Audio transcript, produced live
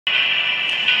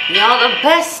You're the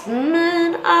best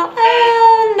man I'll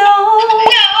ever know.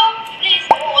 There's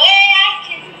no way I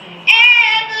can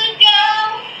ever go.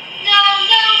 No,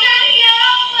 no, no, no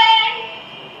way.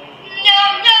 No,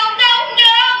 no, no,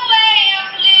 no way.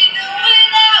 I'm living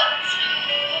without you.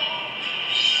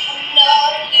 I'm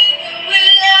not living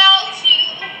without you.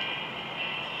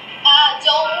 I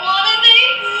don't wanna be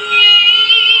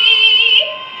free.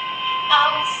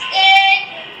 I'm staying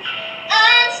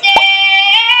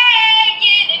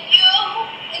in you,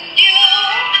 in you.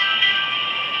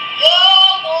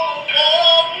 You're gonna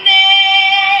love me.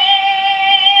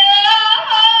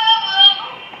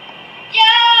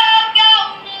 You're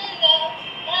gonna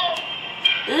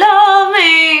Love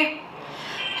me.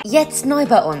 Jetzt neu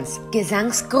bei uns.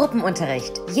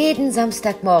 Gesangsgruppenunterricht. Jeden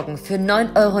Samstagmorgen für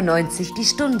 9,90 € die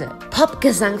Stunde.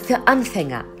 Popgesang für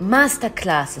Anfänger,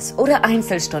 Masterclasses oder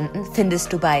Einzelstunden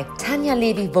findest du bei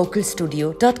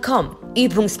tanialevy-vocalstudio.com.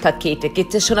 Übungspakete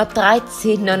gibt es schon ab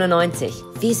 13,99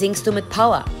 €. Wie singst du mit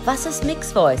Power? Was ist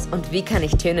Mix Voice und wie kann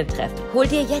ich Töne treffen? Hol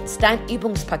dir jetzt dein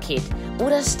Übungspaket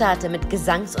oder starte mit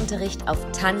Gesangsunterricht auf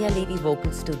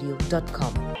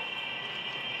tanialevy-vocalstudio.com.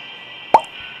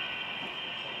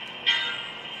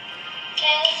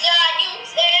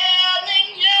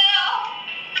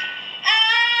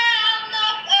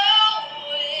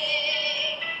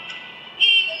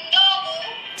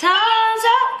 Times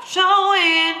are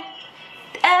showing,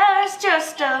 there's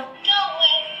just a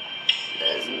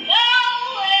there's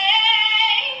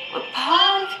a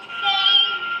part.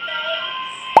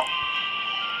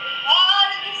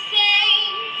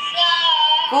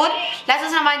 Gut, lass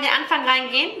uns nochmal in den Anfang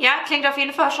reingehen. Ja, klingt auf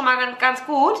jeden Fall schon mal ganz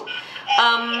gut.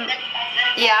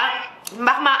 Ja,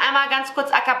 mach mal einmal ganz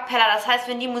kurz A Cappella. Das heißt,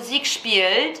 wenn die Musik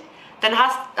spielt, dann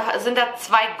sind da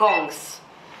 2 Gongs.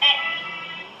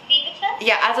 Wie bitte?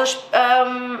 Ja, also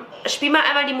spiel mal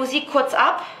einmal die Musik kurz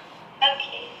ab.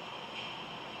 Okay.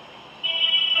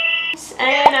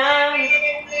 And I'm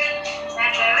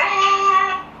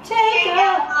take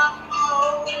up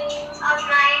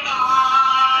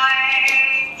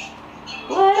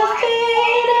what a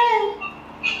feeling.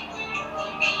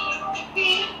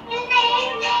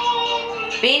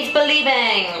 Beans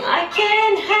believing I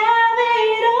can have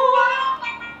it all.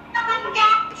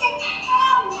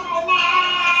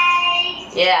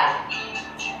 Yeah.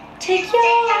 Take your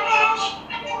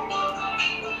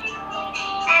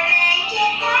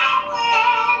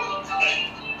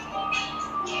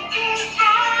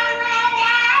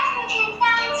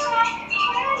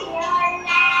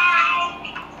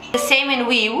the same in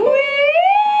we.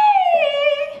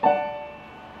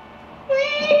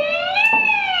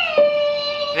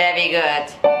 Very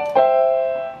good.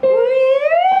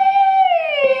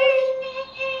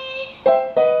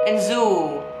 And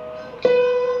zoo.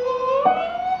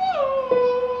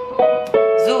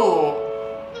 Zoo.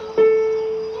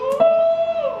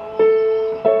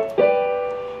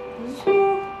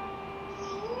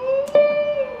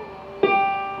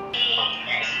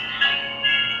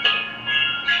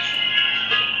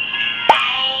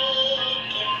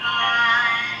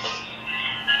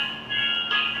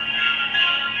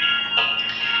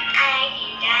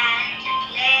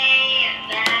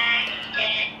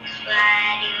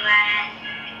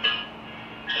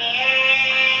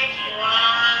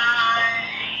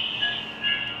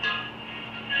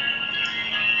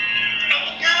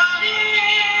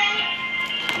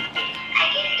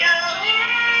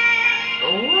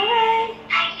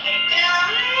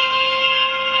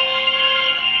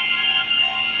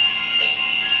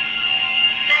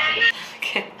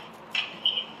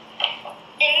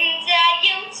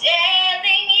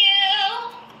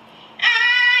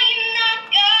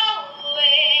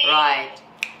 Right.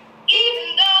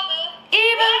 Even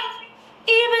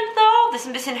though, das ist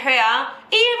ein bisschen höher.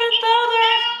 Even though the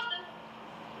rough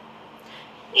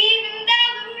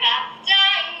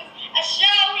times are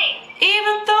showing.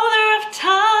 Even though the rough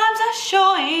times are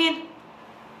showing.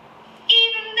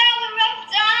 Even though the rough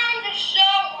times are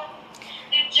showing,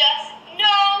 you just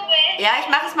know it. Ja, ich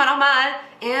mache es mal nochmal.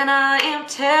 And I am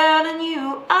telling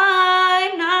you,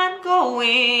 I'm not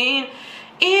going.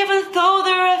 Even though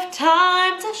the rough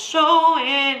times are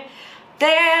showing,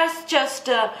 there's just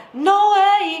no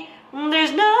way,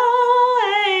 there's no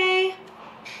way.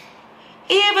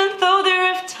 Even though the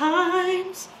rough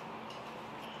times.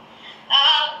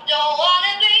 I don't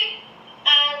wanna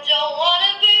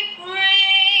be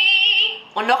free.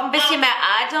 Und noch ein bisschen mehr.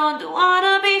 I don't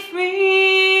wanna be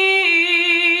free.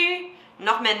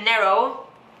 Noch mehr narrow.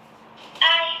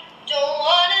 I don't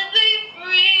wanna be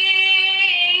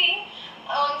free.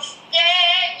 I'm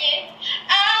staying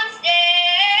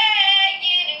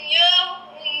in you,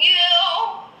 in you.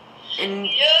 In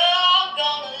You're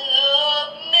gonna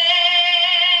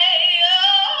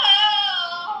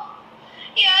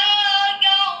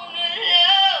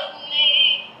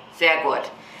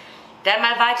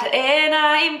weiter. And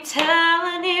I am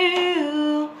telling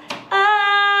you,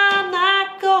 I'm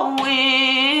not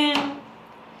going.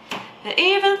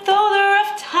 Even though the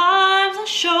rough times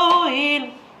are showing.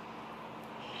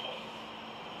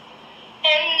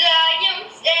 And I am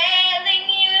telling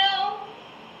you.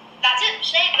 Warte,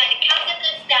 schnell, meine Katze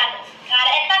trifft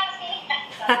gerade etwas, das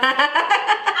nicht